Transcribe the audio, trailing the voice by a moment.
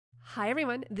Hi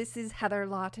everyone, this is Heather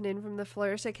Lautinen from the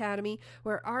Flourish Academy,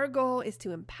 where our goal is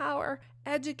to empower,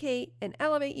 educate, and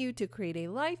elevate you to create a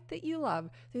life that you love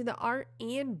through the art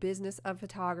and business of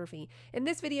photography. In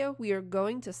this video, we are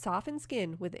going to soften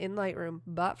skin within Lightroom,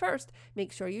 but first,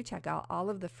 make sure you check out all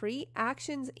of the free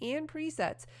actions and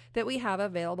presets that we have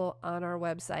available on our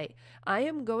website. I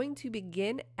am going to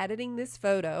begin editing this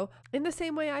photo in the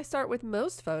same way I start with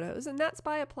most photos, and that's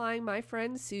by applying my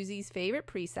friend Susie's favorite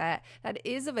preset that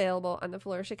is available on the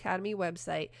Flourish Academy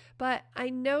website, but I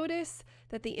notice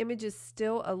that the image is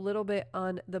still a little bit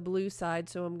on the blue side,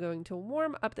 so I'm going to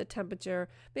warm up the temperature,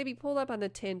 maybe pull up on the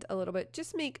tint a little bit,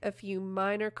 just make a few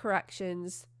minor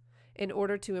corrections in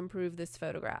order to improve this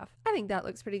photograph. I think that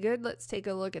looks pretty good. Let's take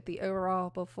a look at the overall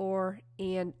before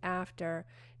and after.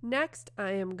 Next,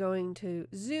 I am going to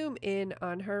zoom in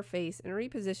on her face and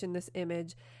reposition this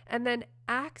image, and then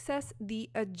access the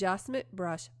adjustment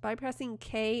brush by pressing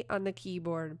K on the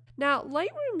keyboard. Now,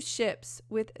 Lightroom ships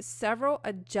with several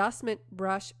adjustment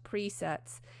brush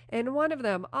presets, and one of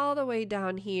them all the way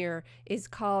down here is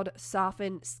called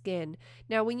Soften Skin.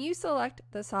 Now, when you select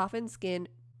the Soften Skin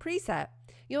preset,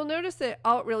 you'll notice that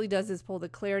all it really does is pull the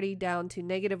clarity down to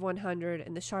 -100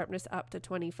 and the sharpness up to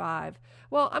 25.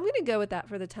 Well, I'm going to go with that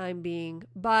for the time being,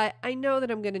 but I know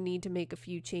that I'm going to need to make a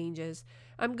few changes.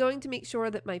 I'm going to make sure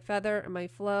that my feather and my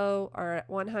flow are at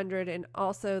 100 and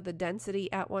also the density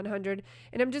at 100,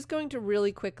 and I'm just going to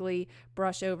really quickly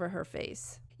brush over her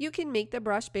face. You can make the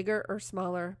brush bigger or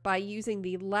smaller by using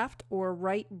the left or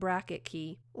right bracket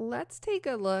key. Let's take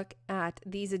a look at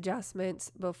these adjustments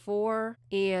before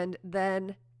and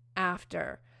then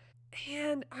after.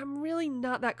 And I'm really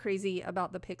not that crazy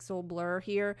about the pixel blur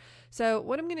here. So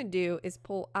what I'm going to do is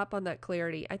pull up on that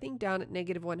clarity. I think down at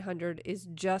 -100 is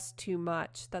just too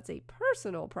much. That's a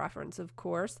personal preference, of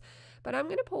course, but I'm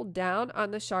going to pull down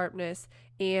on the sharpness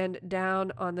and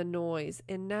down on the noise.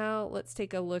 And now let's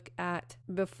take a look at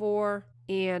before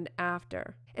and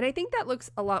after. And I think that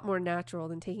looks a lot more natural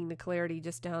than taking the clarity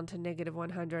just down to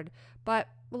 -100, but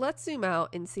let's zoom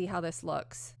out and see how this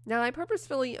looks. Now, I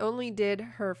purposefully only did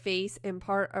her face and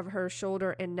part of her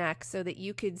shoulder and neck so that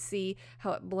you could see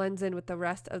how it blends in with the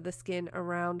rest of the skin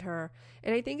around her.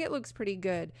 And I think it looks pretty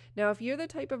good. Now, if you're the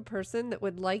type of person that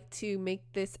would like to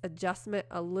make this adjustment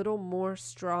a little more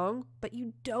strong, but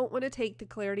you don't want to take the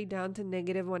clarity down to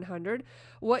 -100,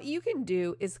 what you can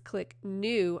do is click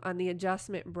New on the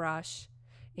adjustment brush.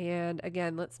 And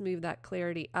again, let's move that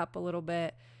clarity up a little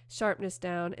bit, sharpness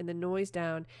down and the noise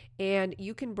down, and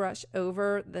you can brush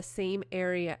over the same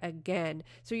area again.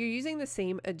 So you're using the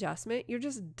same adjustment, you're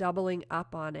just doubling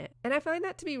up on it. And I find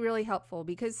that to be really helpful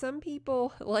because some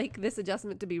people like this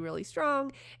adjustment to be really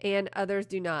strong and others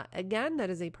do not. Again, that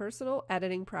is a personal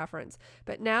editing preference.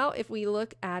 But now if we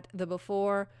look at the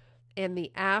before and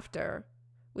the after,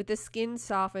 with the skin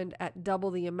softened at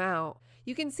double the amount,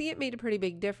 you can see it made a pretty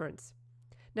big difference.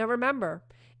 Now remember,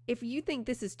 if you think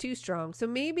this is too strong, so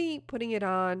maybe putting it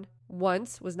on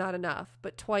once was not enough,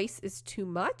 but twice is too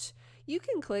much, you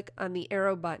can click on the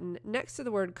arrow button next to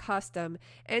the word custom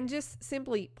and just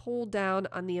simply pull down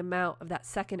on the amount of that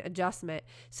second adjustment.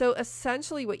 So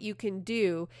essentially what you can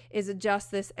do is adjust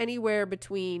this anywhere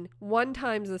between 1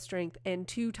 times the strength and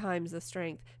 2 times the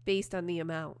strength based on the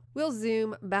amount. We'll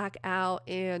zoom back out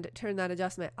and turn that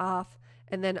adjustment off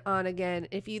and then on again.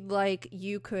 If you'd like,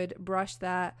 you could brush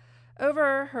that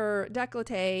over her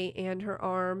décolleté and her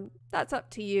arm. That's up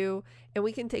to you. And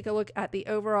we can take a look at the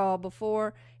overall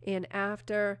before and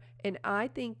after. And I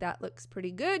think that looks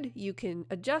pretty good. You can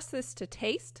adjust this to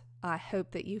taste. I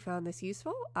hope that you found this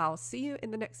useful. I'll see you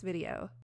in the next video.